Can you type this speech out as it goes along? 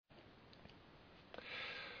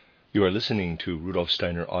You are listening to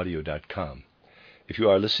RudolfSteinerAudio.com. If you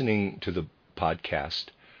are listening to the podcast,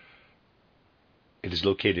 it is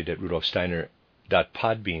located at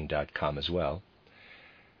RudolfSteiner.podbean.com as well.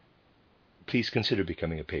 Please consider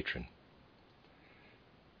becoming a patron.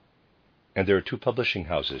 And there are two publishing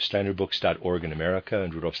houses, SteinerBooks.org in America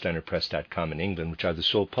and RudolfSteinerPress.com in England, which are the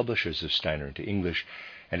sole publishers of Steiner into English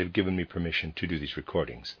and have given me permission to do these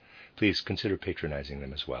recordings. Please consider patronizing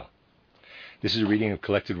them as well. This is a reading of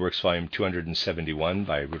Collected Works, Volume 271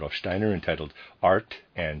 by Rudolf Steiner, entitled Art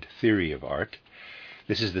and Theory of Art.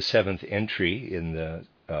 This is the seventh entry in the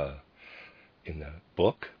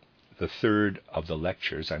book, the third of the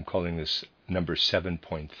lectures. I'm calling this number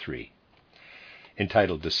 7.3,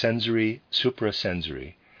 entitled The Sensory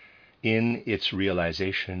Suprasensory in its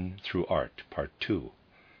Realization Through Art, Part 2,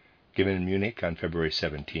 given in Munich on February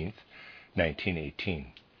 17th,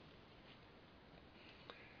 1918.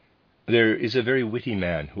 There is a very witty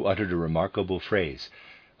man who uttered a remarkable phrase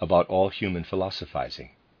about all human philosophizing.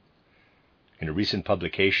 In a recent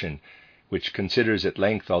publication, which considers at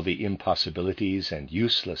length all the impossibilities and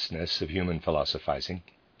uselessness of human philosophizing,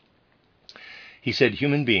 he said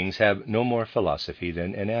human beings have no more philosophy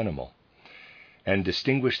than an animal, and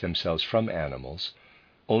distinguish themselves from animals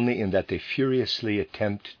only in that they furiously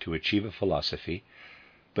attempt to achieve a philosophy,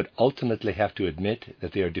 but ultimately have to admit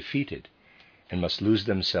that they are defeated and must lose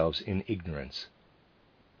themselves in ignorance.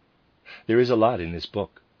 There is a lot in this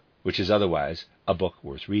book, which is otherwise a book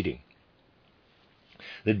worth reading,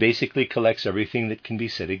 that basically collects everything that can be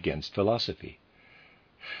said against philosophy.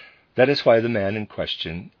 That is why the man in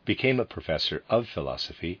question became a professor of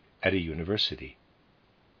philosophy at a university.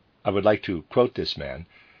 I would like to quote this man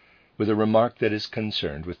with a remark that is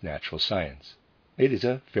concerned with natural science. It is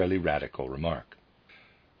a fairly radical remark.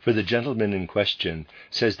 For the gentleman in question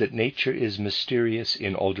says that nature is mysterious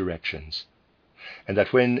in all directions, and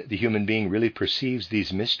that when the human being really perceives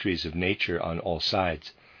these mysteries of nature on all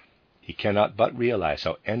sides, he cannot but realize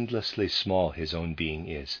how endlessly small his own being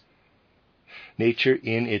is. Nature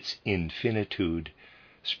in its infinitude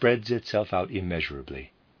spreads itself out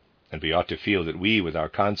immeasurably, and we ought to feel that we, with our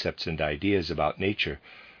concepts and ideas about nature,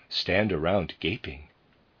 stand around gaping.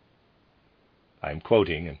 I am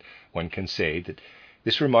quoting, and one can say that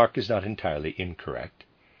this remark is not entirely incorrect,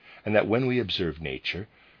 and that when we observe nature,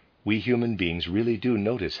 we human beings really do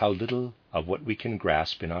notice how little of what we can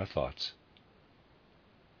grasp in our thoughts.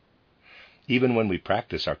 Even when we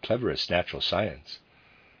practice our cleverest natural science,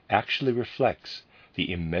 actually reflects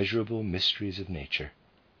the immeasurable mysteries of nature.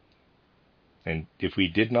 And if we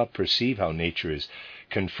did not perceive how nature is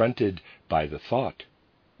confronted by the thought,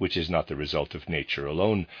 which is not the result of nature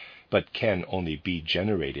alone, but can only be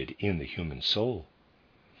generated in the human soul,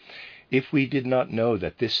 if we did not know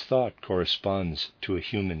that this thought corresponds to a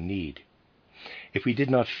human need, if we did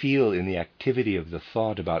not feel in the activity of the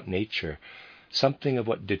thought about nature something of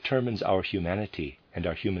what determines our humanity and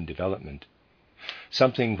our human development,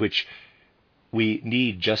 something which we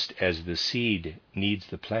need just as the seed needs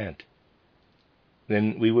the plant,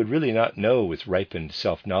 then we would really not know with ripened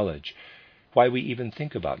self-knowledge why we even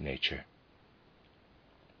think about nature.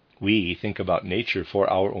 We think about nature for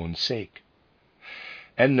our own sake,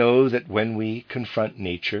 and know that when we confront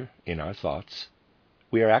nature in our thoughts,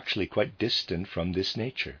 we are actually quite distant from this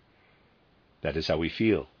nature. That is how we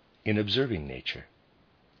feel in observing nature.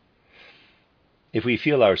 If we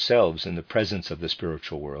feel ourselves in the presence of the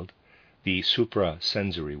spiritual world, the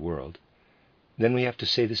suprasensory world, then we have to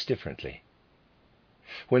say this differently.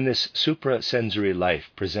 When this suprasensory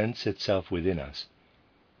life presents itself within us,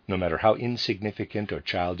 no matter how insignificant or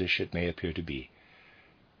childish it may appear to be,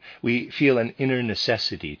 we feel an inner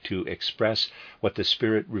necessity to express what the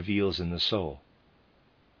Spirit reveals in the soul.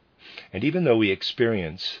 And even though we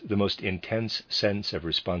experience the most intense sense of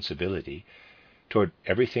responsibility toward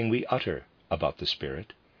everything we utter about the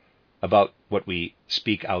Spirit, about what we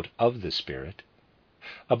speak out of the Spirit,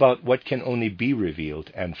 about what can only be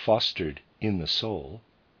revealed and fostered in the soul,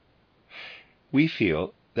 we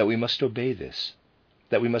feel that we must obey this,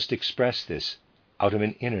 that we must express this out of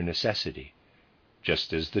an inner necessity,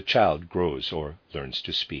 just as the child grows or learns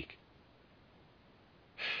to speak.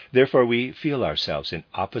 Therefore, we feel ourselves in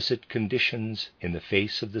opposite conditions in the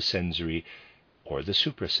face of the sensory or the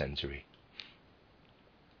suprasensory.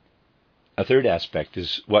 A third aspect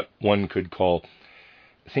is what one could call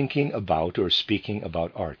thinking about or speaking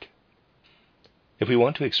about art. If we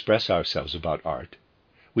want to express ourselves about art,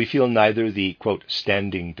 we feel neither the, quote,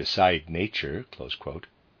 standing beside nature, close quote,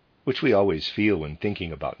 which we always feel when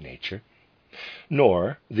thinking about nature,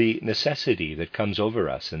 nor the necessity that comes over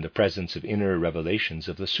us in the presence of inner revelations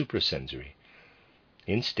of the suprasensory.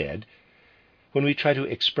 Instead, when we try to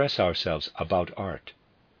express ourselves about art,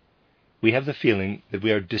 we have the feeling that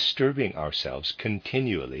we are disturbing ourselves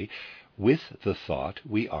continually with the thought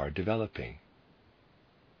we are developing.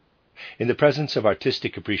 In the presence of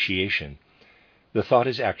artistic appreciation, the thought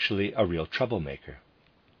is actually a real troublemaker.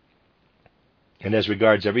 And as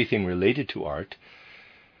regards everything related to art,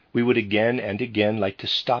 we would again and again like to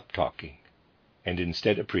stop talking and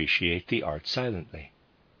instead appreciate the art silently.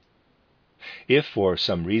 If for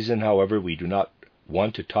some reason, however, we do not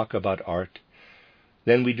want to talk about art,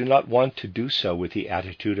 then we do not want to do so with the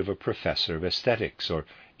attitude of a professor of aesthetics or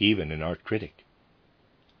even an art critic.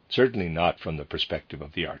 Certainly not from the perspective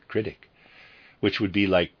of the art critic, which would be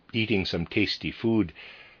like eating some tasty food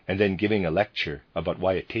and then giving a lecture about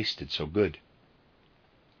why it tasted so good.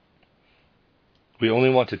 We only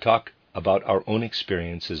want to talk about our own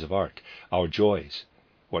experiences of art, our joys,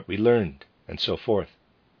 what we learned, and so forth.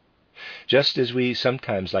 Just as we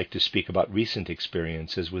sometimes like to speak about recent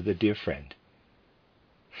experiences with a dear friend.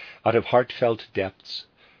 Out of heartfelt depths,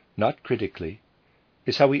 not critically,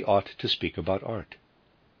 is how we ought to speak about art.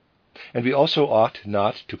 And we also ought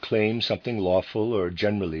not to claim something lawful or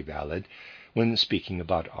generally valid when speaking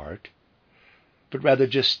about art, but rather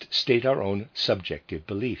just state our own subjective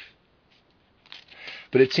belief.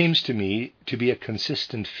 But it seems to me to be a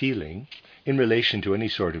consistent feeling in relation to any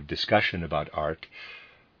sort of discussion about art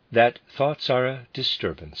that thoughts are a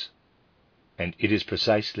disturbance, and it is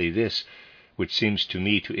precisely this which seems to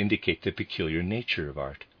me to indicate the peculiar nature of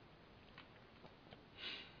art.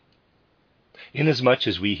 Inasmuch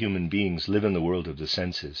as we human beings live in the world of the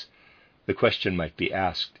senses, the question might be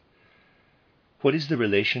asked, what is the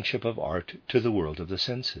relationship of art to the world of the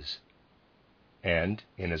senses? And,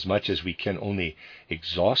 inasmuch as we can only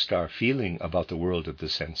exhaust our feeling about the world of the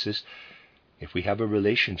senses, if we have a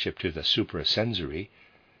relationship to the suprasensory,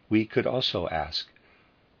 we could also ask,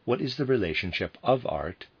 what is the relationship of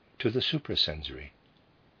art to the suprasensory?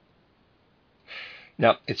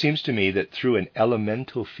 Now, it seems to me that through an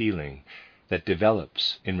elemental feeling that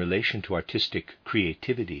develops in relation to artistic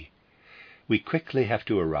creativity, we quickly have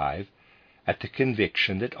to arrive at the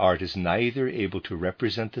conviction that art is neither able to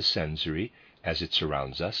represent the sensory as it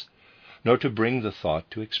surrounds us, nor to bring the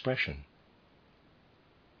thought to expression.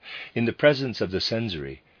 In the presence of the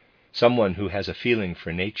sensory, someone who has a feeling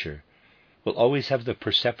for nature will always have the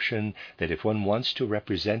perception that if one wants to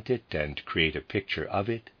represent it and create a picture of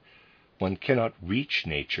it, one cannot reach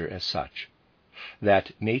nature as such,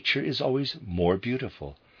 that nature is always more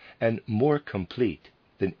beautiful and more complete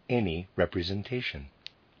than any representation.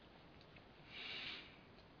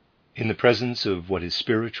 In the presence of what is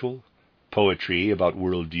spiritual, poetry about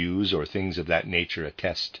worldviews or things of that nature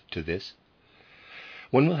attest to this,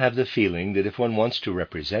 one will have the feeling that if one wants to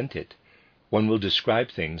represent it, one will describe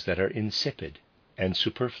things that are insipid and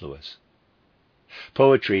superfluous.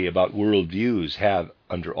 Poetry about worldviews have,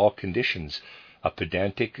 under all conditions, a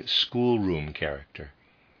pedantic schoolroom character.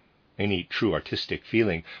 Any true artistic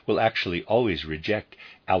feeling will actually always reject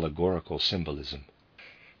allegorical symbolism.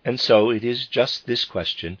 And so it is just this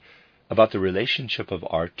question about the relationship of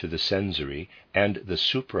art to the sensory and the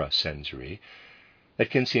suprasensory that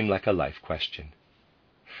can seem like a life question.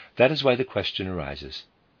 That is why the question arises,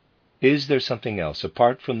 is there something else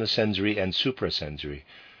apart from the sensory and suprasensory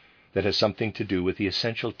that has something to do with the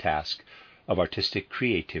essential task of artistic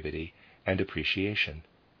creativity and appreciation?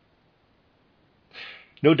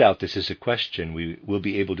 No doubt this is a question we will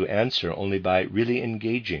be able to answer only by really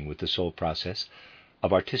engaging with the soul process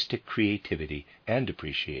of artistic creativity and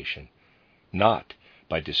appreciation, not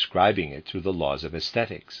by describing it through the laws of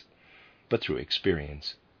aesthetics, but through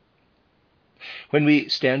experience. When we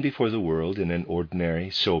stand before the world in an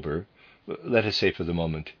ordinary, sober, let us say for the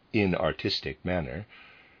moment, inartistic manner,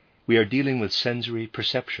 we are dealing with sensory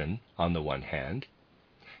perception on the one hand,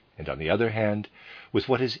 and on the other hand, with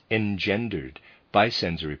what is engendered by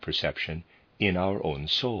sensory perception in our own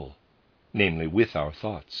soul, namely with our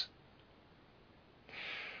thoughts.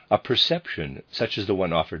 A perception such as the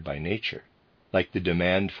one offered by nature, like the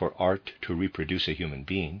demand for art to reproduce a human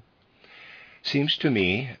being, seems to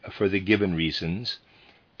me, for the given reasons,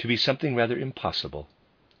 to be something rather impossible,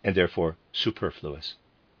 and therefore superfluous.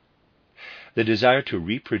 The desire to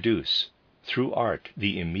reproduce, through art,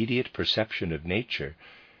 the immediate perception of nature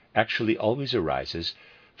actually always arises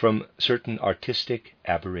from certain artistic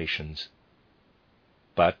aberrations.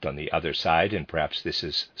 But on the other side, and perhaps this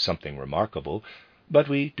is something remarkable, but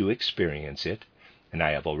we do experience it, and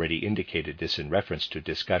I have already indicated this in reference to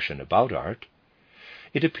discussion about art,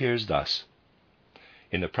 it appears thus.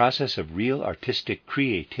 In the process of real artistic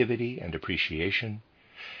creativity and appreciation,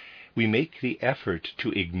 we make the effort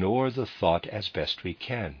to ignore the thought as best we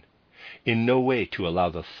can, in no way to allow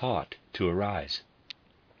the thought to arise.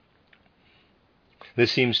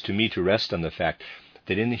 This seems to me to rest on the fact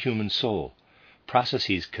that in the human soul,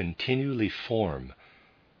 processes continually form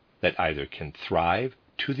that either can thrive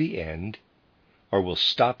to the end or will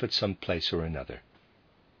stop at some place or another.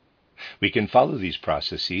 We can follow these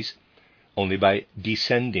processes only by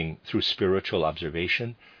descending through spiritual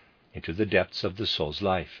observation into the depths of the soul's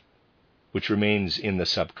life, which remains in the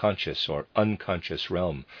subconscious or unconscious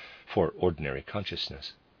realm for ordinary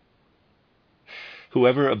consciousness.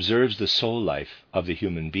 Whoever observes the soul life of the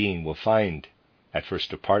human being will find, at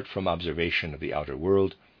first apart from observation of the outer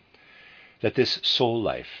world, that this soul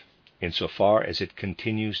life, insofar as it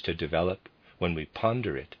continues to develop when we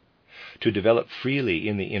ponder it, to develop freely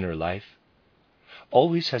in the inner life,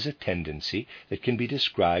 always has a tendency that can be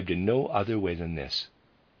described in no other way than this.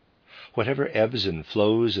 Whatever ebbs and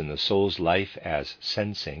flows in the soul's life as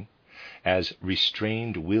sensing, as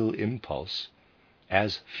restrained will impulse,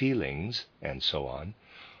 as feelings, and so on,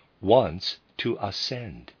 wants to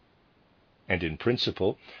ascend. And in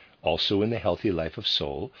principle, also in the healthy life of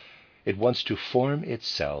soul, it wants to form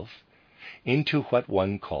itself into what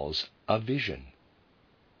one calls a vision.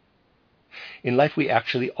 In life we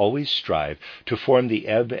actually always strive to form the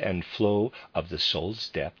ebb and flow of the soul's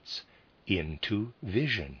depths into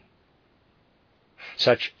vision.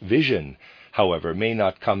 Such vision, however, may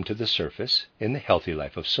not come to the surface in the healthy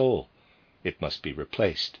life of soul. It must be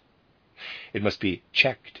replaced. It must be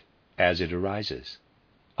checked as it arises.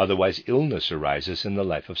 Otherwise, illness arises in the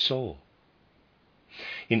life of soul.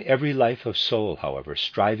 In every life of soul, however,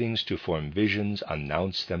 strivings to form visions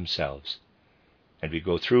announce themselves. And we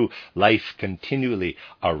go through life continually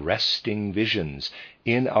arresting visions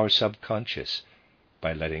in our subconscious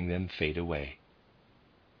by letting them fade away.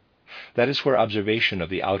 That is where observation of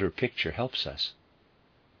the outer picture helps us.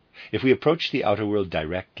 If we approach the outer world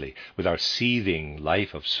directly with our seething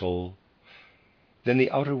life of soul, then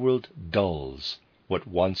the outer world dulls what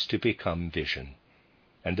wants to become vision,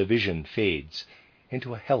 and the vision fades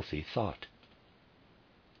into a healthy thought.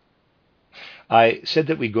 I said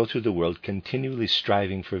that we go through the world continually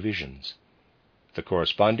striving for visions. The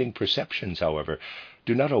corresponding perceptions, however,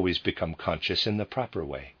 do not always become conscious in the proper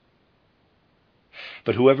way.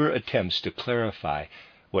 But whoever attempts to clarify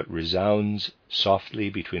what resounds softly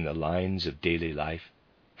between the lines of daily life,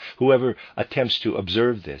 whoever attempts to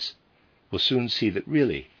observe this, will soon see that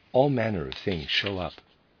really all manner of things show up.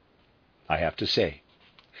 I have to say,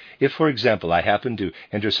 if, for example, I happen to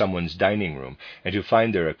enter someone's dining room and to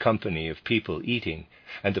find there a company of people eating,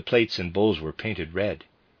 and the plates and bowls were painted red,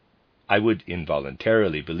 I would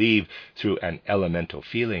involuntarily believe, through an elemental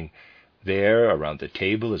feeling, there around the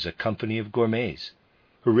table is a company of gourmets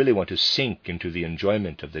who really want to sink into the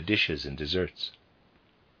enjoyment of the dishes and desserts.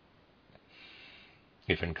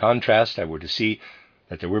 If in contrast I were to see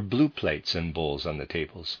that there were blue plates and bowls on the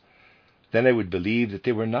tables, then I would believe that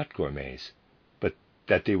they were not gourmets, but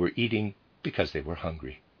that they were eating because they were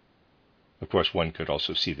hungry. Of course, one could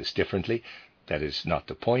also see this differently. That is not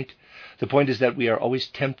the point. The point is that we are always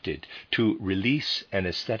tempted to release an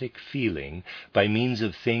aesthetic feeling by means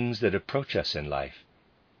of things that approach us in life,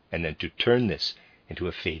 and then to turn this into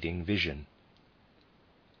a fading vision.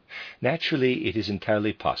 Naturally, it is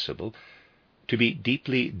entirely possible to be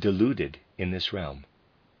deeply deluded in this realm.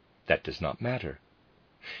 That does not matter.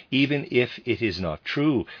 Even if it is not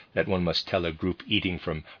true that one must tell a group eating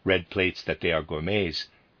from red plates that they are gourmets,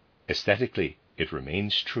 aesthetically it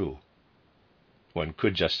remains true. One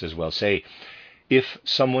could just as well say, if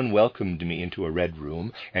someone welcomed me into a red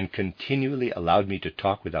room and continually allowed me to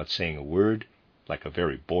talk without saying a word, like a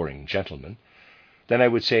very boring gentleman, then I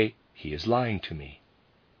would say, he is lying to me.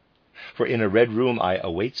 For in a red room I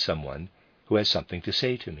await someone who has something to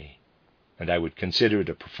say to me, and I would consider it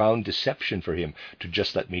a profound deception for him to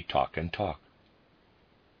just let me talk and talk.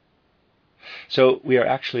 So we are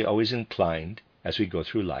actually always inclined, as we go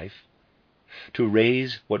through life, to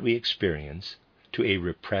raise what we experience to a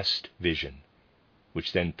repressed vision,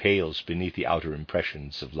 which then pales beneath the outer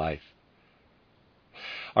impressions of life.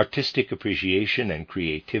 Artistic appreciation and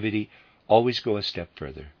creativity always go a step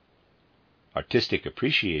further. Artistic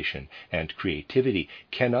appreciation and creativity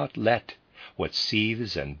cannot let what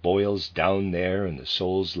seethes and boils down there in the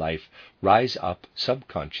soul's life rise up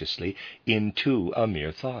subconsciously into a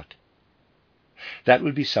mere thought. That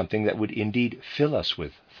would be something that would indeed fill us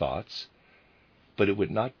with thoughts, but it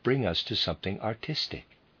would not bring us to something artistic.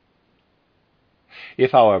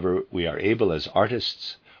 If, however, we are able as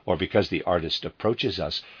artists, or because the artist approaches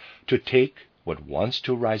us, to take what wants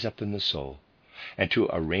to rise up in the soul and to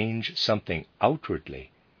arrange something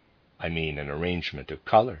outwardly, I mean an arrangement of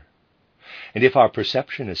color, And if our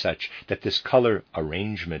perception is such that this color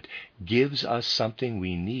arrangement gives us something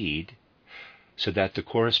we need, so that the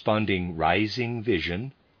corresponding rising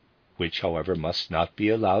vision, which, however, must not be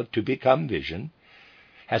allowed to become vision,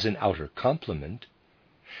 has an outer complement,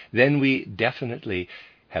 then we definitely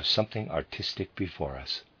have something artistic before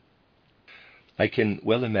us. I can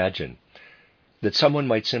well imagine that someone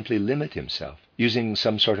might simply limit himself, using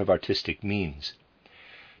some sort of artistic means,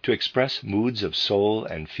 to express moods of soul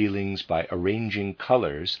and feelings by arranging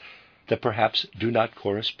colors that perhaps do not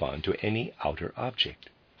correspond to any outer object.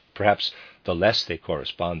 Perhaps the less they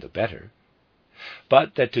correspond, the better,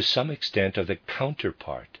 but that to some extent are the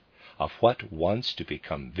counterpart of what wants to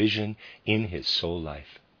become vision in his soul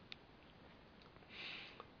life.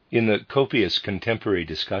 In the copious contemporary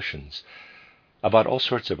discussions about all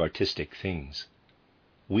sorts of artistic things,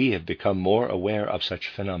 we have become more aware of such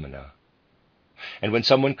phenomena. And when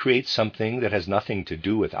someone creates something that has nothing to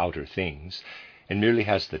do with outer things, and merely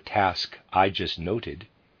has the task I just noted,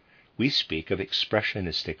 we speak of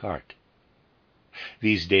expressionistic art.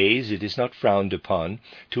 These days it is not frowned upon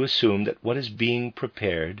to assume that what is being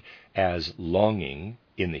prepared as longing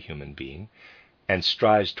in the human being, and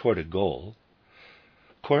strives toward a goal,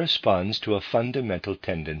 corresponds to a fundamental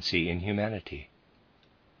tendency in humanity,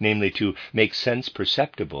 namely to make sense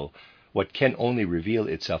perceptible what can only reveal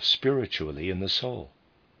itself spiritually in the soul.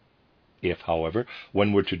 If, however,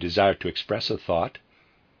 one were to desire to express a thought,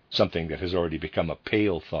 something that has already become a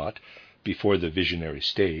pale thought before the visionary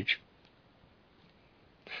stage,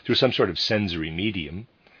 through some sort of sensory medium,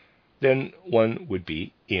 then one would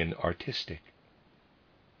be inartistic.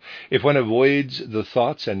 If one avoids the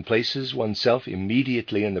thoughts and places oneself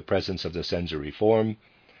immediately in the presence of the sensory form,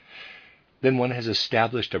 then one has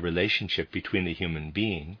established a relationship between the human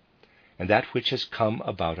being and that which has come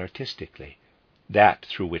about artistically, that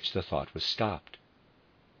through which the thought was stopped.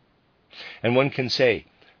 And one can say,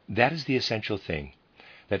 that is the essential thing,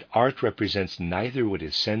 that art represents neither what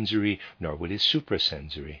is sensory nor what is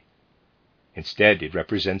suprasensory. Instead, it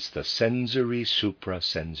represents the sensory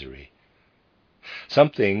suprasensory,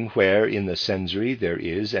 something where in the sensory there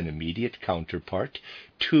is an immediate counterpart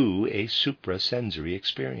to a suprasensory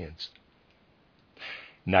experience.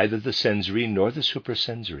 Neither the sensory nor the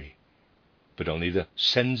suprasensory, but only the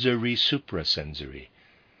sensory suprasensory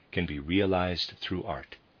can be realized through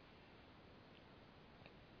art.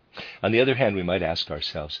 On the other hand, we might ask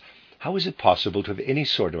ourselves, how is it possible to have any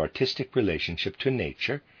sort of artistic relationship to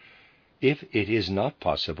nature if it is not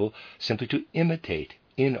possible simply to imitate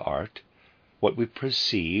in art what we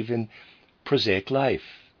perceive in prosaic life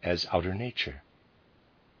as outer nature?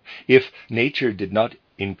 If nature did not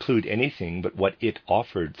include anything but what it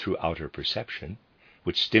offered through outer perception,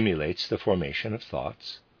 which stimulates the formation of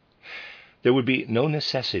thoughts, there would be no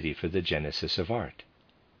necessity for the genesis of art.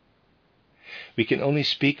 We can only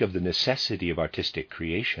speak of the necessity of artistic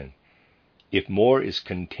creation if more is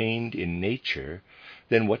contained in nature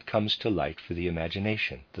than what comes to light for the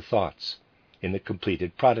imagination, the thoughts, in the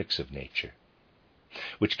completed products of nature,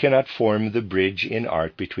 which cannot form the bridge in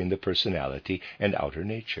art between the personality and outer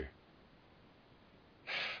nature.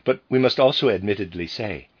 But we must also admittedly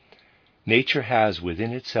say, nature has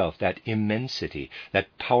within itself that immensity,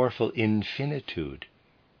 that powerful infinitude,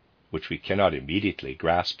 which we cannot immediately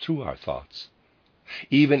grasp through our thoughts.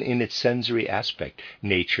 Even in its sensory aspect,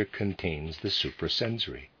 nature contains the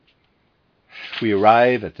suprasensory. We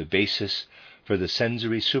arrive at the basis for the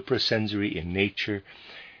sensory suprasensory in nature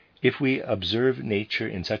if we observe nature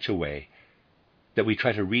in such a way that we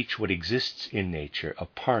try to reach what exists in nature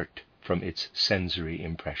apart from its sensory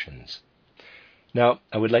impressions. Now,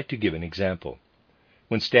 I would like to give an example.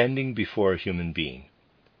 When standing before a human being,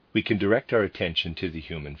 we can direct our attention to the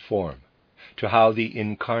human form, to how the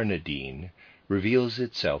incarnadine reveals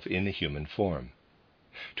itself in the human form,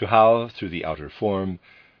 to how, through the outer form,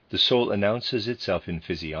 the soul announces itself in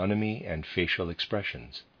physiognomy and facial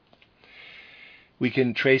expressions. We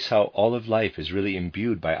can trace how all of life is really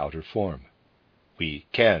imbued by outer form. We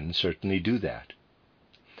can certainly do that.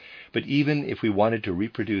 But even if we wanted to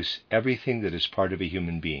reproduce everything that is part of a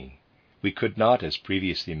human being, we could not, as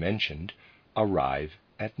previously mentioned, arrive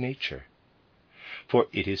at nature. For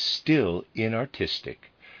it is still inartistic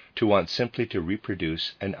to want simply to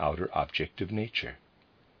reproduce an outer object of nature.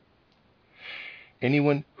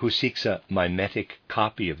 Anyone who seeks a mimetic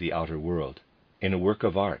copy of the outer world in a work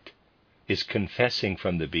of art is confessing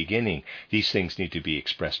from the beginning, these things need to be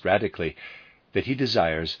expressed radically, that he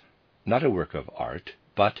desires not a work of art,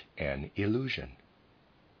 but an illusion.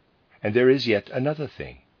 And there is yet another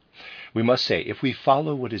thing. We must say, if we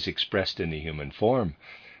follow what is expressed in the human form,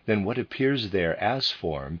 then what appears there as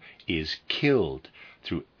form is killed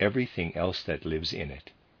through everything else that lives in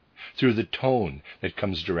it, through the tone that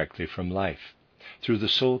comes directly from life, through the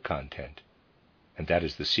soul content. And that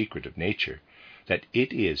is the secret of nature, that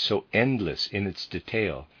it is so endless in its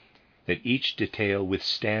detail that each detail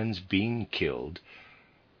withstands being killed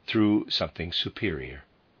through something superior.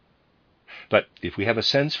 But if we have a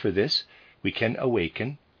sense for this, we can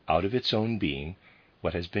awaken, out of its own being,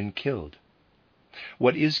 what has been killed.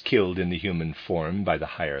 What is killed in the human form by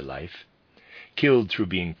the higher life, killed through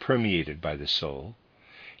being permeated by the soul,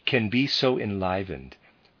 can be so enlivened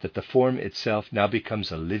that the form itself now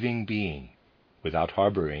becomes a living being, without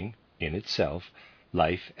harboring, in itself,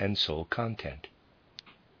 life and soul content.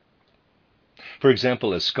 For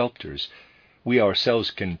example, as sculptors, we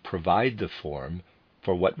ourselves can provide the form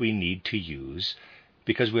for what we need to use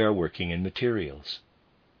because we are working in materials.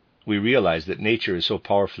 We realize that nature is so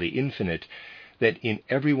powerfully infinite that in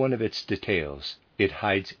every one of its details it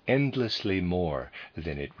hides endlessly more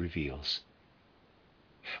than it reveals.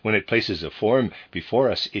 When it places a form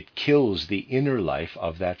before us, it kills the inner life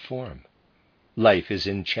of that form. Life is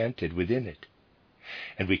enchanted within it,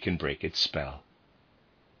 and we can break its spell.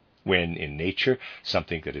 When, in nature,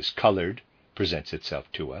 something that is colored presents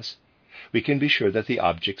itself to us, we can be sure that the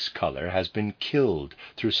object's color has been killed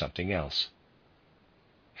through something else.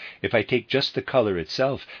 If I take just the color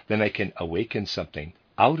itself, then I can awaken something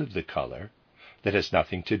out of the color that has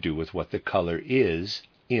nothing to do with what the color is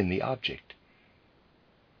in the object.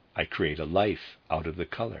 I create a life out of the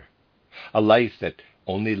color, a life that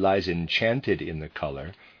only lies enchanted in the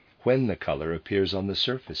color when the color appears on the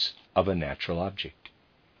surface of a natural object.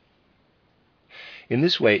 In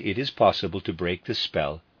this way, it is possible to break the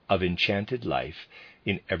spell of enchanted life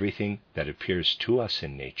in everything that appears to us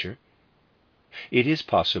in nature. It is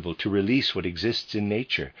possible to release what exists in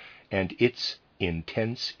nature and its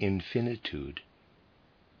intense infinitude,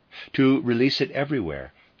 to release it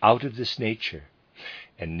everywhere out of this nature,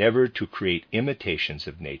 and never to create imitations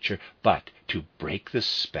of nature, but to break the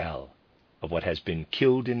spell of what has been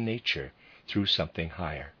killed in nature through something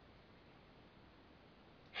higher.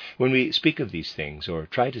 When we speak of these things, or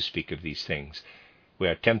try to speak of these things, we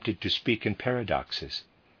are tempted to speak in paradoxes,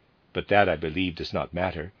 but that, I believe, does not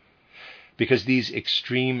matter, because these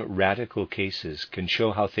extreme radical cases can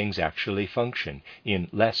show how things actually function in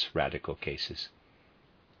less radical cases.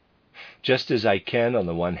 Just as I can, on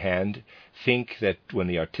the one hand, think that when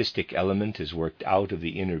the artistic element is worked out of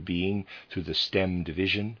the inner being through the stem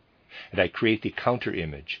division, and I create the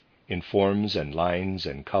counter-image in forms and lines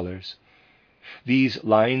and colors, these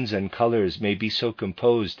lines and colors may be so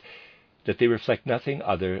composed that they reflect nothing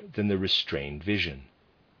other than the restrained vision.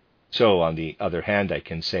 So, on the other hand, I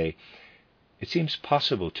can say, it seems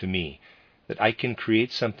possible to me that I can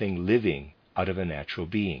create something living out of a natural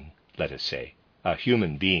being, let us say, a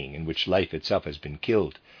human being in which life itself has been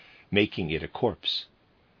killed, making it a corpse,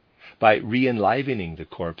 by re-enlivening the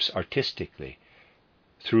corpse artistically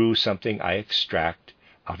through something I extract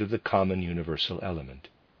out of the common universal element.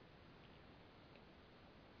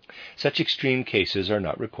 Such extreme cases are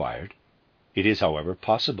not required. It is, however,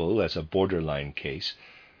 possible, as a borderline case,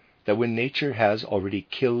 that when nature has already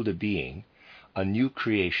killed a being, a new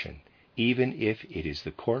creation, even if it is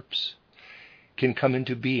the corpse, can come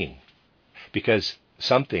into being, because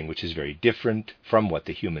something which is very different from what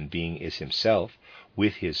the human being is himself,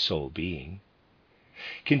 with his soul being,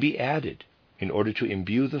 can be added in order to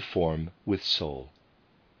imbue the form with soul.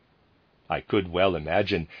 I could well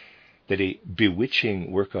imagine that a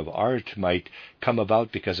bewitching work of art might come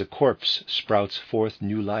about because a corpse sprouts forth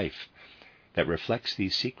new life that reflects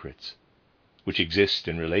these secrets, which exist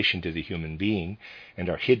in relation to the human being and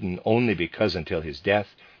are hidden only because until his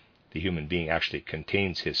death the human being actually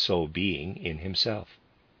contains his soul being in himself.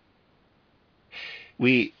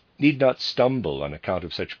 We need not stumble on account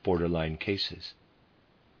of such borderline cases.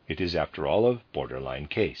 It is, after all, a borderline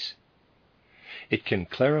case. It can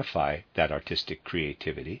clarify that artistic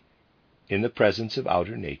creativity in the presence of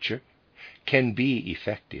outer nature, can be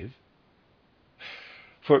effective.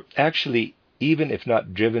 For actually, even if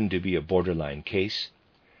not driven to be a borderline case,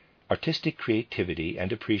 artistic creativity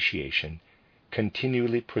and appreciation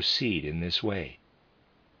continually proceed in this way.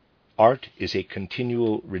 Art is a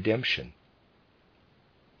continual redemption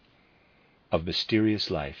of mysterious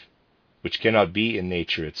life, which cannot be in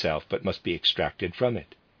nature itself, but must be extracted from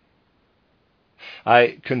it.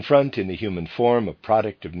 I confront in the human form a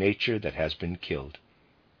product of nature that has been killed,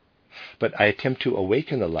 but I attempt to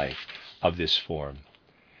awaken the life of this form,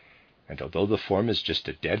 and although the form is just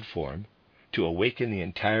a dead form, to awaken the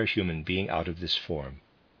entire human being out of this form.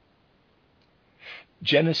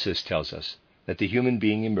 Genesis tells us that the human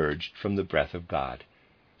being emerged from the breath of God,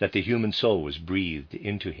 that the human soul was breathed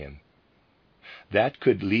into him. That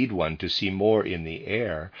could lead one to see more in the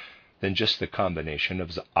air than just the combination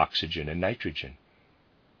of oxygen and nitrogen.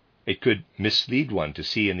 It could mislead one to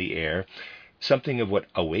see in the air something of what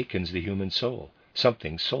awakens the human soul,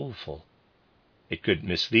 something soulful. It could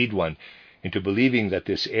mislead one into believing that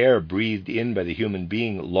this air breathed in by the human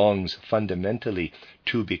being longs fundamentally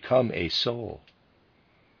to become a soul.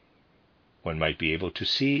 One might be able to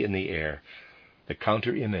see in the air the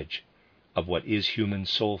counter-image of what is human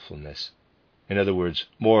soulfulness. In other words,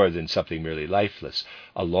 more than something merely lifeless,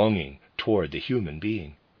 a longing toward the human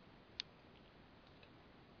being.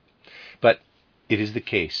 But it is the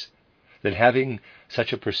case that having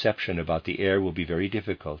such a perception about the air will be very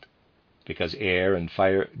difficult, because air and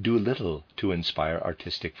fire do little to inspire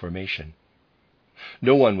artistic formation.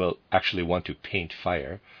 No one will actually want to paint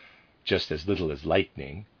fire, just as little as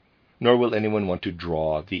lightning, nor will anyone want to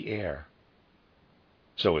draw the air.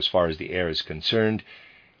 So as far as the air is concerned,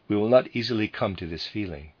 we will not easily come to this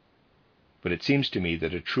feeling. But it seems to me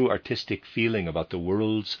that a true artistic feeling about the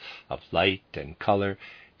worlds of light and color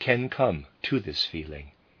can come to this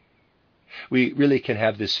feeling. We really can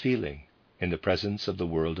have this feeling in the presence of the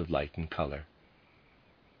world of light and color.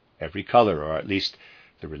 Every color, or at least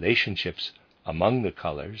the relationships among the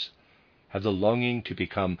colors, have the longing to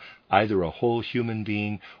become either a whole human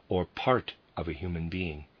being or part of a human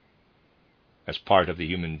being. As part of the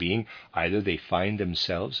human being, either they find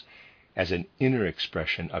themselves as an inner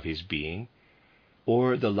expression of his being,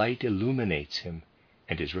 or the light illuminates him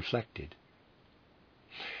and is reflected.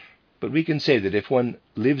 But we can say that if one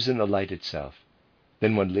lives in the light itself,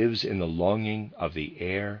 then one lives in the longing of the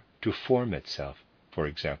air to form itself, for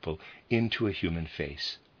example, into a human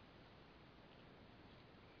face.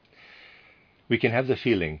 We can have the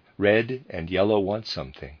feeling red and yellow want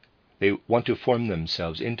something. They want to form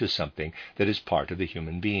themselves into something that is part of the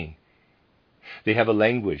human being. They have a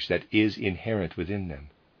language that is inherent within them.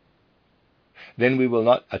 Then we will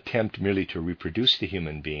not attempt merely to reproduce the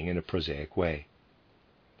human being in a prosaic way.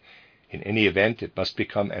 In any event, it must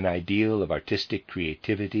become an ideal of artistic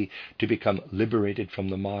creativity to become liberated from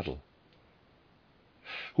the model.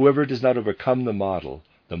 Whoever does not overcome the model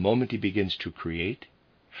the moment he begins to create,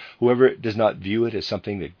 whoever does not view it as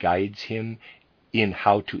something that guides him in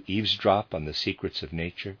how to eavesdrop on the secrets of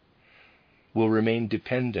nature, will remain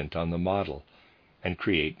dependent on the model and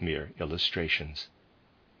create mere illustrations.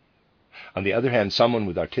 On the other hand, someone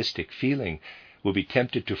with artistic feeling will be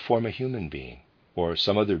tempted to form a human being, or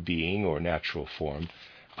some other being or natural form,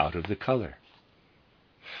 out of the color.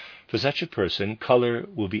 For such a person, color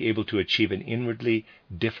will be able to achieve an inwardly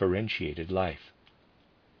differentiated life.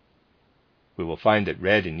 We will find that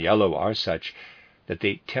red and yellow are such that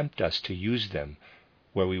they tempt us to use them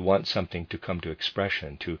where we want something to come to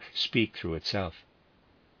expression, to speak through itself.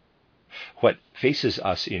 What faces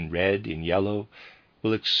us in red, in yellow,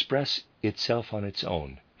 will express itself on its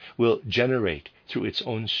own, will generate through its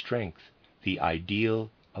own strength the ideal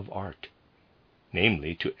of art,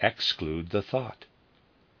 namely to exclude the thought.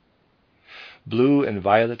 Blue and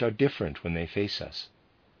violet are different when they face us.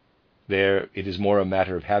 There, it is more a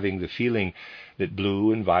matter of having the feeling that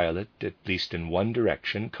blue and violet, at least in one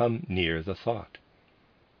direction, come near the thought.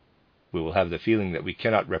 We will have the feeling that we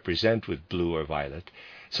cannot represent with blue or violet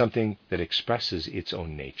something that expresses its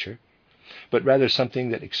own nature, but rather something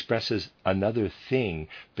that expresses another thing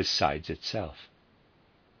besides itself.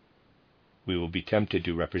 We will be tempted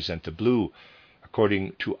to represent the blue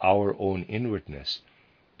according to our own inwardness,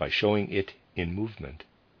 by showing it in movement.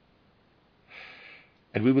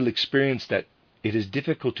 And we will experience that it is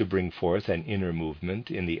difficult to bring forth an inner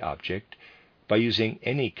movement in the object by using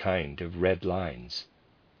any kind of red lines.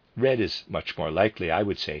 Red is much more likely, I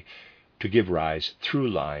would say, to give rise through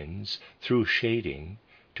lines, through shading,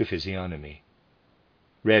 to physiognomy.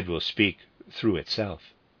 Red will speak through itself.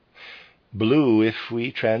 Blue, if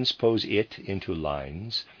we transpose it into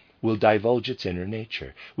lines, will divulge its inner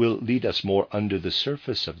nature, will lead us more under the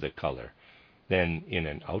surface of the color than in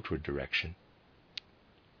an outward direction.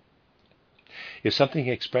 If something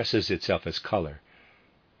expresses itself as color,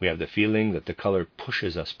 we have the feeling that the color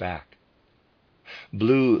pushes us back.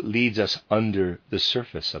 Blue leads us under the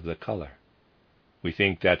surface of the color. We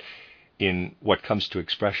think that in what comes to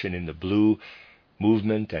expression in the blue,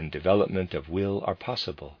 movement and development of will are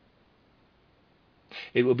possible.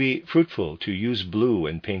 It will be fruitful to use blue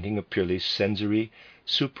in painting a purely sensory,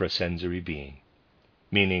 suprasensory being,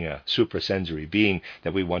 meaning a suprasensory being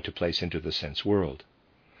that we want to place into the sense world,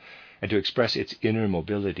 and to express its inner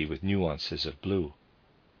mobility with nuances of blue.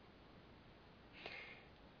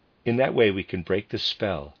 In that way we can break the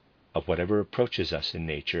spell of whatever approaches us in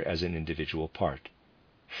nature as an individual part.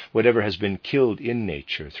 whatever has been killed in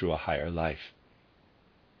nature through a higher life.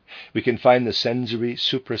 We can find the sensory,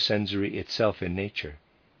 suprasensory itself in nature.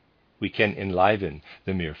 We can enliven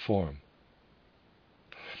the mere form.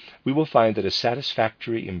 We will find that a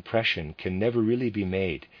satisfactory impression can never really be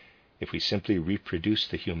made if we simply reproduce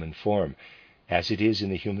the human form, as it is in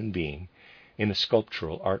the human being, in a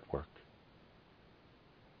sculptural artwork.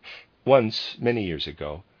 Once, many years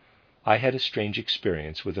ago, I had a strange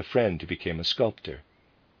experience with a friend who became a sculptor.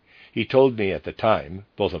 He told me at the time,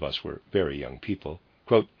 both of us were very young people,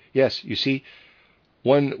 quote, "Yes, you see,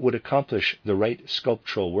 one would accomplish the right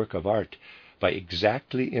sculptural work of art by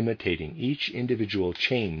exactly imitating each individual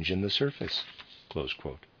change in the surface." Close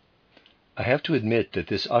quote. I have to admit that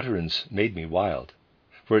this utterance made me wild,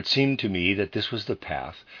 for it seemed to me that this was the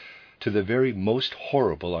path to the very most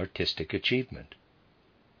horrible artistic achievement.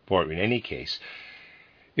 For in any case,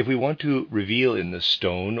 if we want to reveal in the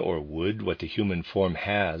stone or wood what the human form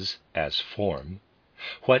has as form,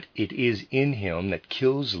 what it is in him that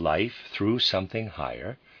kills life through something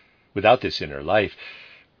higher, without this inner life,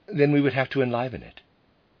 then we would have to enliven it.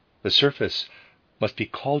 The surface must be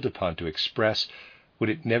called upon to express what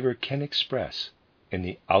it never can express in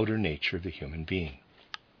the outer nature of the human being.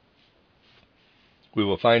 We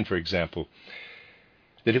will find, for example,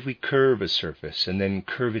 that if we curve a surface and then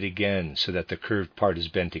curve it again so that the curved part is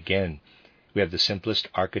bent again, we have the simplest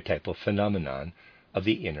archetypal phenomenon of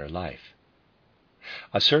the inner life.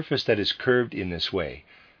 A surface that is curved in this way,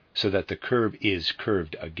 so that the curve is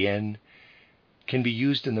curved again, can be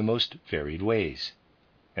used in the most varied ways.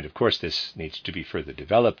 And of course this needs to be further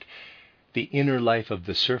developed. The inner life of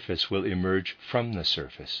the surface will emerge from the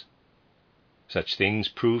surface. Such things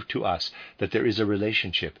prove to us that there is a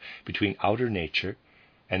relationship between outer nature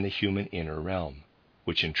and the human inner realm,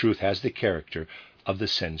 which in truth has the character of the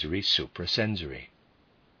sensory suprasensory.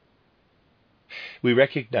 We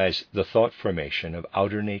recognize the thought formation of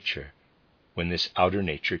outer nature when this outer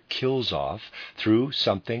nature kills off, through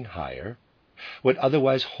something higher, what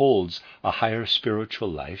otherwise holds a higher spiritual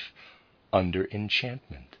life under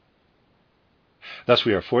enchantment. Thus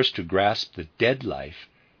we are forced to grasp the dead life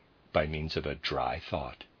by means of a dry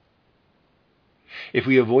thought. If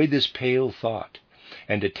we avoid this pale thought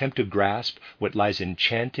and attempt to grasp what lies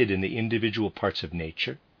enchanted in the individual parts of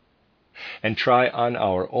nature, and try on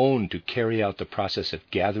our own to carry out the process of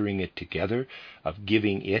gathering it together, of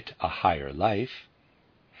giving it a higher life,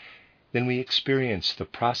 then we experience the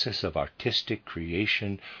process of artistic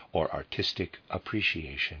creation or artistic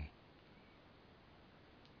appreciation.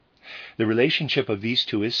 The relationship of these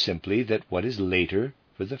two is simply that what is later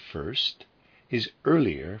for the first is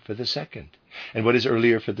earlier for the second, and what is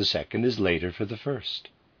earlier for the second is later for the first.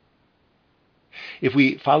 If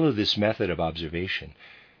we follow this method of observation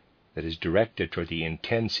that is directed toward the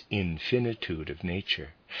intense infinitude of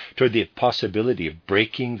nature, toward the possibility of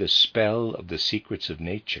breaking the spell of the secrets of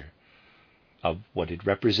nature, of what it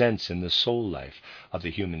represents in the soul life of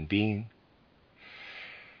the human being,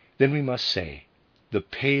 then we must say, the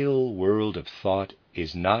pale world of thought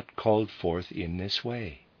is not called forth in this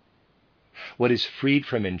way. What is freed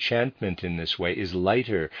from enchantment in this way is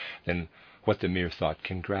lighter than what the mere thought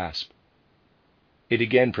can grasp. It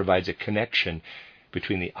again provides a connection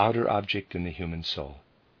between the outer object and the human soul,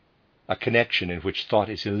 a connection in which thought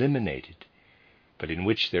is eliminated, but in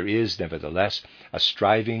which there is, nevertheless, a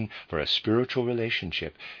striving for a spiritual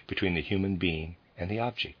relationship between the human being and the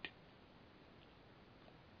object.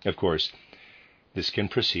 Of course, this can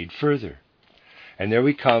proceed further, and there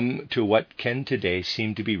we come to what can today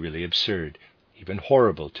seem to be really absurd, even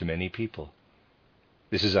horrible to many people.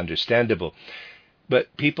 This is understandable,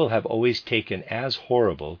 but people have always taken as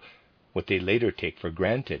horrible what they later take for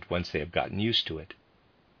granted once they have gotten used to it.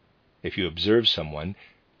 If you observe someone,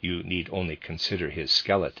 you need only consider his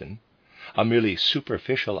skeleton. A merely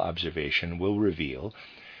superficial observation will reveal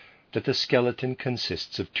that the skeleton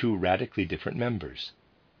consists of two radically different members.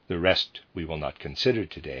 The rest we will not consider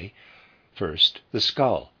today. First, the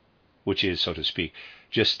skull, which is, so to speak,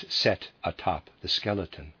 just set atop the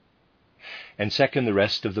skeleton. And second, the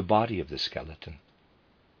rest of the body of the skeleton.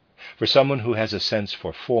 For someone who has a sense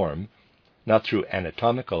for form, not through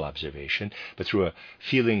anatomical observation, but through a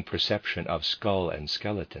feeling perception of skull and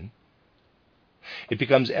skeleton, it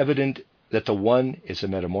becomes evident that the one is a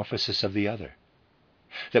metamorphosis of the other,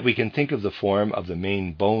 that we can think of the form of the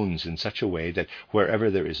main bones in such a way that wherever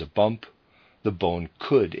there is a bump, the bone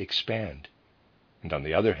could expand. And on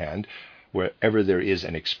the other hand, wherever there is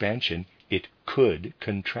an expansion, it could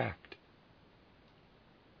contract.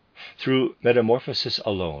 Through metamorphosis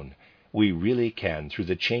alone, we really can, through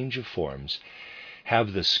the change of forms,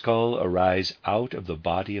 have the skull arise out of the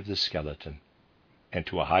body of the skeleton, and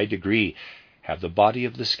to a high degree have the body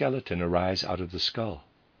of the skeleton arise out of the skull.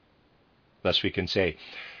 Thus we can say,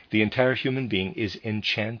 the entire human being is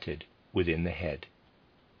enchanted within the head.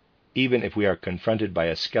 Even if we are confronted by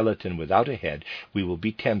a skeleton without a head, we will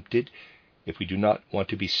be tempted, if we do not want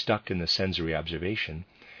to be stuck in the sensory observation,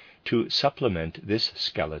 to supplement this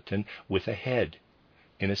skeleton with a head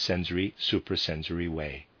in a sensory, suprasensory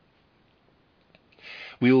way.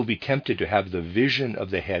 We will be tempted to have the vision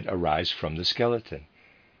of the head arise from the skeleton.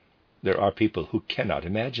 There are people who cannot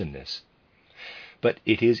imagine this. But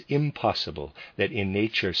it is impossible that in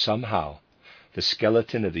nature somehow the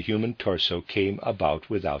skeleton of the human torso came about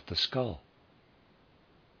without the skull.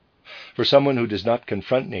 For someone who does not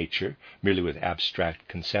confront nature merely with abstract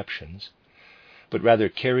conceptions, but rather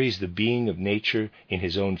carries the being of nature in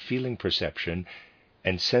his own feeling perception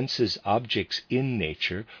and senses objects in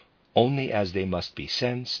nature only as they must be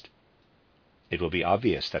sensed, it will be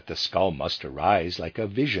obvious that the skull must arise like a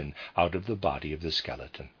vision out of the body of the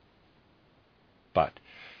skeleton. But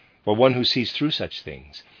for one who sees through such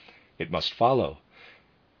things, it must follow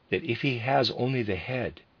that if he has only the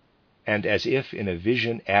head, and as if in a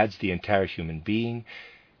vision adds the entire human being,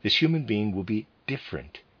 this human being will be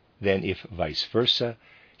different than if vice versa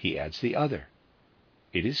he adds the other.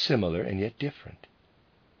 It is similar and yet different.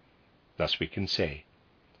 Thus we can say,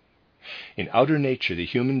 in outer nature the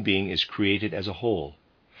human being is created as a whole,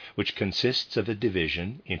 which consists of a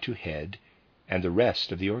division into head and the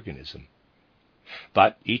rest of the organism.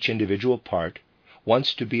 But each individual part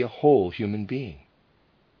wants to be a whole human being.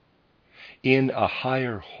 In a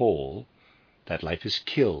higher whole, that life is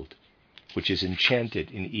killed, which is enchanted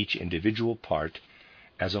in each individual part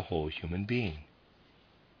as a whole human being.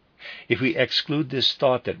 If we exclude this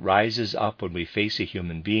thought that rises up when we face a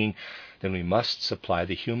human being, then we must supply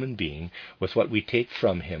the human being with what we take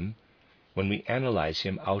from him when we analyze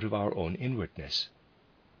him out of our own inwardness.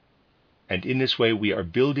 And in this way we are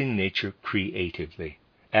building nature creatively,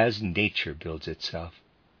 as nature builds itself.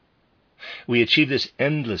 We achieve this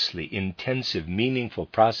endlessly intensive, meaningful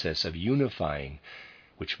process of unifying,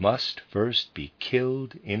 which must first be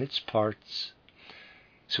killed in its parts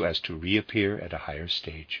so as to reappear at a higher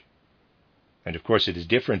stage. And of course it is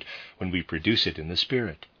different when we produce it in the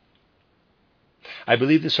spirit. I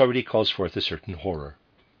believe this already calls forth a certain horror.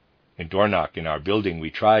 In Dornach, in our building, we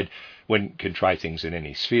tried, one can try things in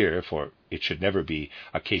any sphere, for it should never be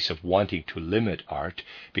a case of wanting to limit art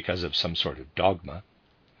because of some sort of dogma,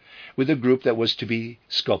 with a group that was to be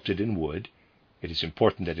sculpted in wood. It is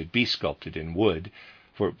important that it be sculpted in wood,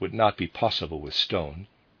 for it would not be possible with stone.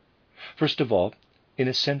 First of all, in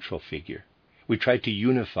a central figure, we tried to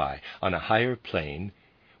unify on a higher plane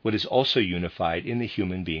what is also unified in the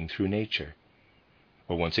human being through nature.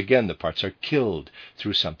 Or once again, the parts are killed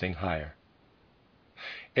through something higher.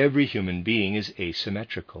 Every human being is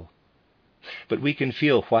asymmetrical, but we can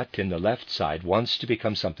feel what in the left side wants to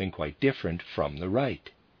become something quite different from the right.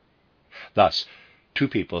 Thus, two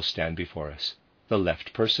people stand before us, the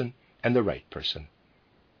left person and the right person.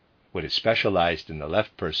 What is specialized in the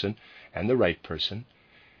left person and the right person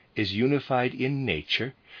is unified in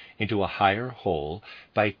nature into a higher whole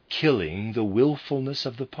by killing the willfulness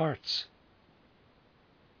of the parts.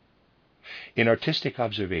 In artistic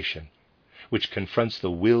observation, which confronts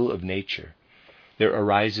the will of nature, there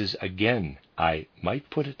arises again, I might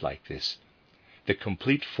put it like this, the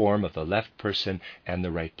complete form of the left person and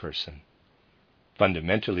the right person.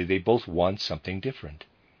 Fundamentally, they both want something different.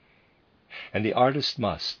 And the artist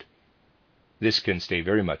must, this can stay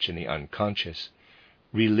very much in the unconscious,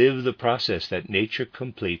 relive the process that nature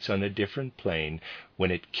completes on a different plane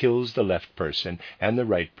when it kills the left person and the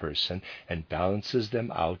right person and balances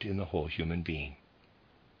them out in the whole human being.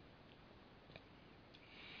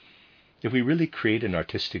 If we really create an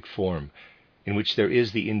artistic form in which there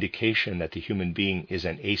is the indication that the human being is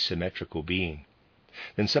an asymmetrical being,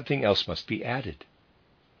 then something else must be added.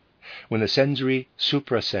 When the sensory,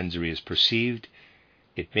 suprasensory is perceived,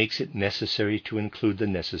 it makes it necessary to include the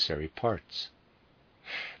necessary parts.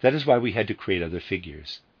 That is why we had to create other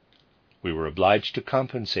figures. We were obliged to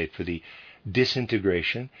compensate for the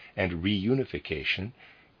disintegration and reunification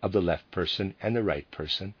of the left person and the right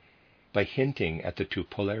person by hinting at the two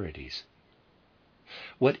polarities.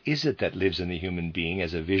 What is it that lives in the human being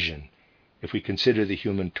as a vision if we consider the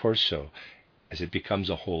human torso as it becomes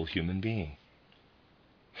a whole human being?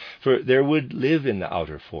 For there would live in the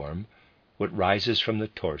outer form what rises from the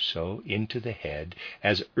torso into the head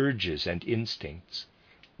as urges and instincts,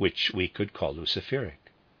 which we could call luciferic.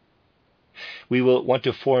 We will want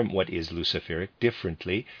to form what is luciferic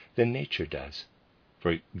differently than nature does.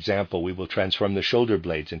 For example, we will transform the shoulder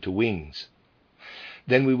blades into wings.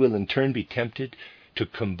 Then we will in turn be tempted to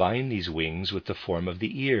combine these wings with the form of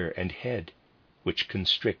the ear and head, which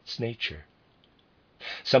constricts nature.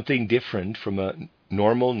 Something different from a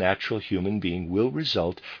normal, natural human being will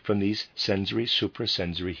result from these sensory,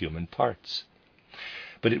 suprasensory human parts.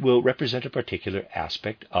 But it will represent a particular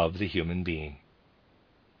aspect of the human being,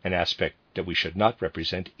 an aspect that we should not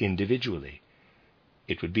represent individually.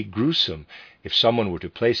 It would be gruesome if someone were to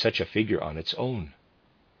play such a figure on its own.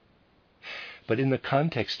 But in the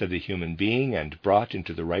context of the human being and brought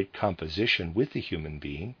into the right composition with the human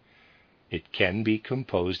being, it can be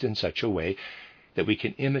composed in such a way that we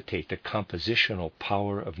can imitate the compositional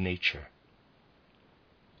power of nature.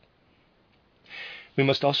 We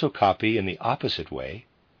must also copy in the opposite way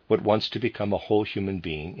what wants to become a whole human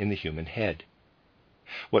being in the human head,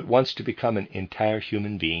 what wants to become an entire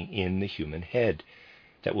human being in the human head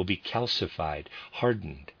that will be calcified,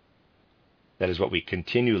 hardened. That is what we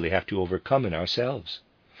continually have to overcome in ourselves.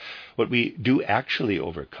 What we do actually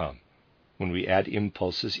overcome when we add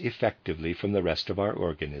impulses effectively from the rest of our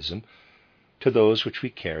organism to those which we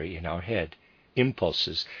carry in our head,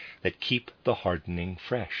 impulses that keep the hardening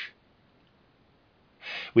fresh.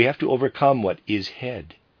 We have to overcome what is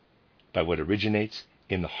head by what originates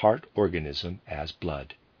in the heart organism as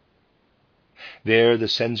blood. There, the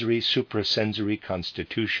sensory, suprasensory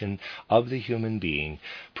constitution of the human being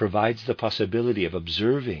provides the possibility of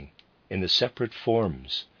observing in the separate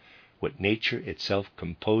forms what nature itself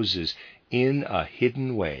composes in a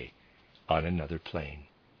hidden way on another plane.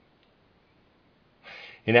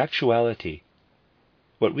 In actuality,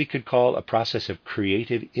 what we could call a process of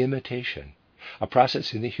creative imitation, a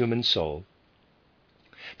process in the human soul,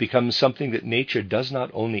 becomes something that nature does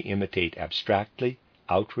not only imitate abstractly,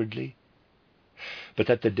 outwardly, but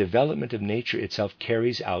that the development of nature itself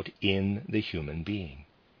carries out in the human being.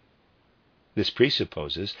 This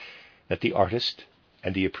presupposes that the artist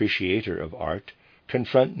and the appreciator of art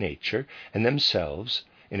confront nature and themselves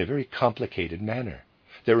in a very complicated manner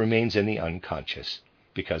that remains in the unconscious,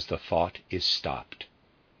 because the thought is stopped.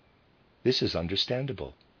 This is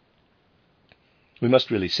understandable. We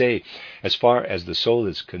must really say, as far as the soul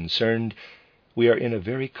is concerned, we are in a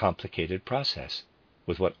very complicated process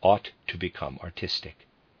with what ought to become artistic.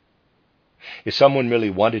 If someone really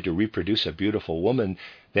wanted to reproduce a beautiful woman,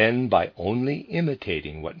 then by only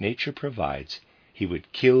imitating what nature provides, he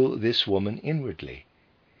would kill this woman inwardly.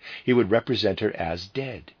 He would represent her as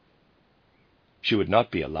dead. She would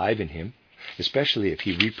not be alive in him, especially if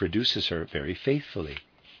he reproduces her very faithfully.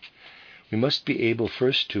 We must be able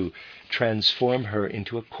first to transform her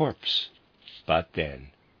into a corpse, but then,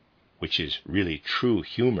 which is really true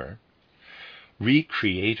humor,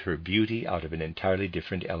 recreate her beauty out of an entirely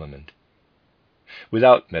different element.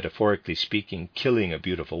 Without, metaphorically speaking, killing a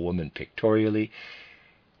beautiful woman pictorially,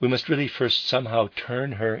 we must really first somehow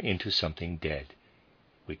turn her into something dead.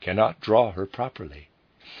 We cannot draw her properly.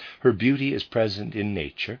 Her beauty is present in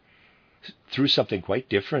nature through something quite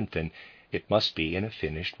different than it must be in a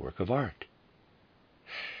finished work of art.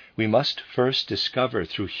 We must first discover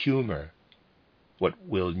through humor what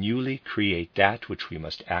will newly create that which we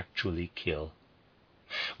must actually kill.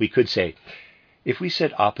 We could say, if we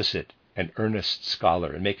sit opposite an earnest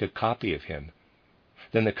scholar and make a copy of him,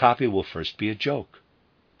 then the copy will first be a joke.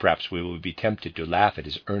 Perhaps we will be tempted to laugh at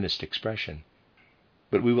his earnest expression,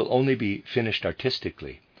 but we will only be finished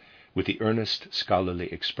artistically with the earnest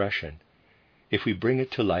scholarly expression if we bring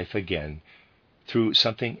it to life again through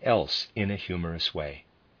something else in a humorous way.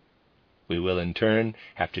 We will in turn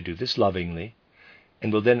have to do this lovingly,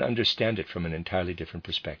 and will then understand it from an entirely different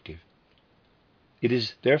perspective. It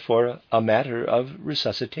is therefore a matter of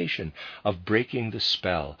resuscitation, of breaking the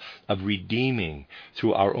spell, of redeeming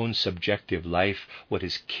through our own subjective life what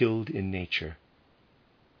is killed in nature.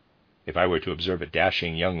 If I were to observe a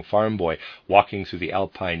dashing young farm boy walking through the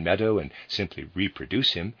alpine meadow and simply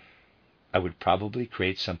reproduce him, I would probably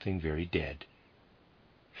create something very dead.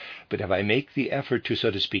 But if I make the effort to, so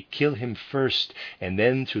to speak, kill him first, and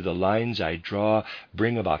then through the lines I draw,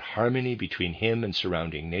 bring about harmony between him and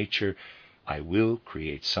surrounding nature, I will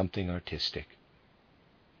create something artistic.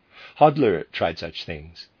 Hodler tried such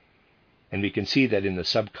things, and we can see that in the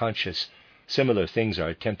subconscious, similar things are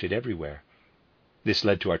attempted everywhere. This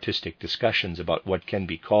led to artistic discussions about what can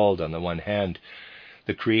be called, on the one hand,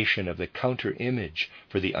 the creation of the counter-image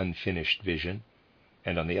for the unfinished vision,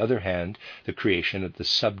 and on the other hand, the creation of the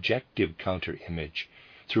subjective counter-image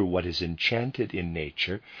through what is enchanted in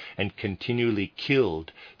nature and continually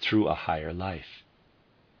killed through a higher life.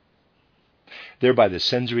 Thereby the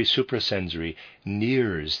sensory suprasensory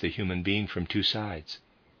nears the human being from two sides.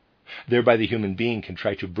 Thereby the human being can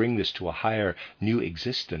try to bring this to a higher, new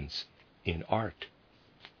existence in art.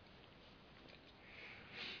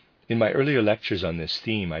 In my earlier lectures on this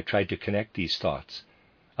theme, I tried to connect these thoughts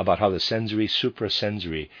about how the sensory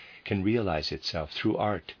suprasensory can realize itself through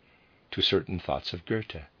art to certain thoughts of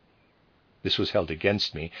Goethe. This was held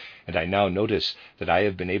against me, and I now notice that I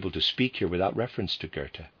have been able to speak here without reference to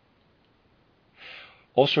Goethe.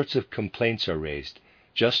 All sorts of complaints are raised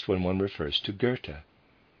just when one refers to Goethe,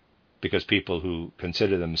 because people who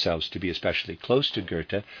consider themselves to be especially close to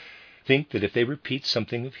Goethe think that if they repeat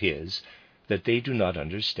something of his that they do not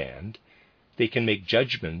understand, they can make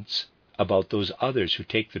judgments about those others who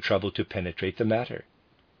take the trouble to penetrate the matter.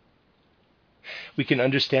 We can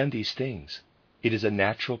understand these things. It is a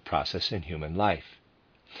natural process in human life.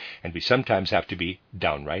 And we sometimes have to be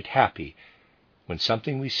downright happy when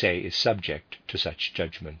something we say is subject to such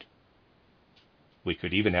judgment. We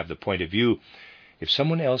could even have the point of view, if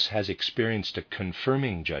someone else has experienced a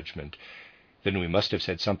confirming judgment, then we must have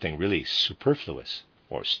said something really superfluous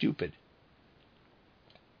or stupid.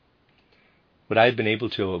 What I have been able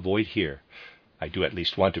to avoid here, I do at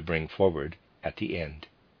least want to bring forward at the end.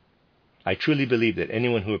 I truly believe that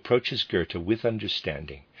anyone who approaches Goethe with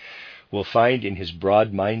understanding will find in his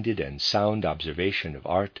broad-minded and sound observation of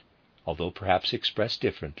art, although perhaps expressed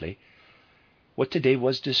differently, what today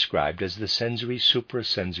was described as the sensory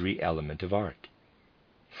suprasensory element of art.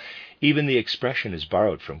 Even the expression is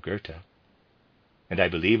borrowed from Goethe. And I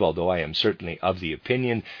believe, although I am certainly of the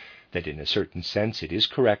opinion that in a certain sense it is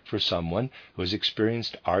correct for someone who has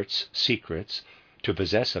experienced art's secrets to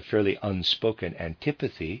possess a fairly unspoken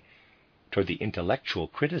antipathy toward the intellectual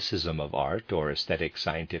criticism of art or aesthetic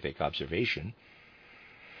scientific observation,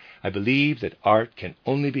 I believe that art can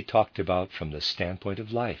only be talked about from the standpoint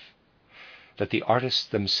of life, that the artists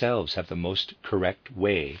themselves have the most correct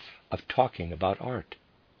way of talking about art.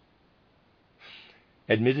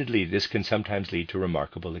 Admittedly, this can sometimes lead to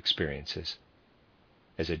remarkable experiences.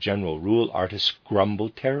 As a general rule, artists grumble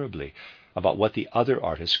terribly about what the other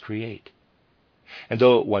artists create. And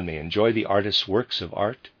though one may enjoy the artist's works of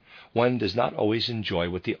art, one does not always enjoy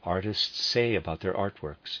what the artists say about their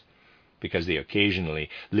artworks, because they occasionally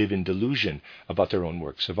live in delusion about their own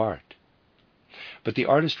works of art. But the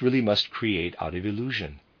artist really must create out of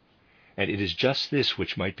illusion, and it is just this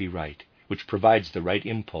which might be right, which provides the right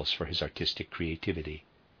impulse for his artistic creativity.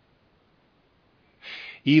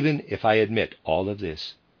 Even if I admit all of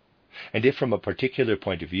this, and if from a particular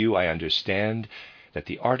point of view I understand that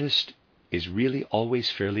the artist is really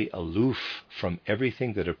always fairly aloof from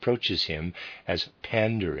everything that approaches him as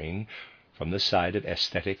pandering from the side of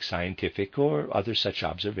aesthetic, scientific, or other such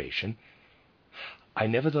observation, I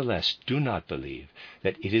nevertheless do not believe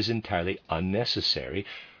that it is entirely unnecessary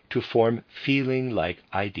to form feeling-like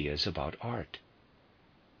ideas about art.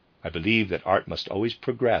 I believe that art must always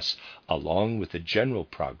progress along with the general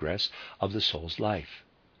progress of the soul's life.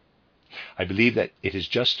 I believe that it is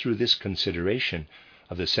just through this consideration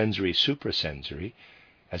of the sensory suprasensory,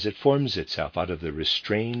 as it forms itself out of the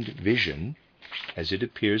restrained vision, as it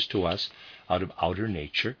appears to us out of outer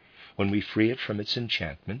nature when we free it from its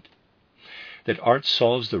enchantment, that art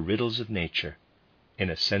solves the riddles of nature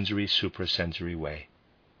in a sensory suprasensory way.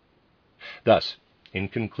 Thus, in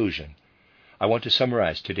conclusion, I want to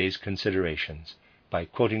summarize today's considerations by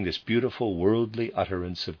quoting this beautiful worldly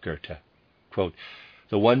utterance of Goethe. Quote,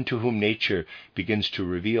 "The one to whom nature begins to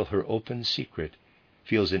reveal her open secret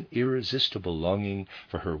feels an irresistible longing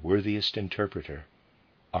for her worthiest interpreter,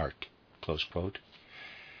 art." Close quote.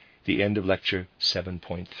 The end of lecture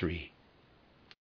 7.3.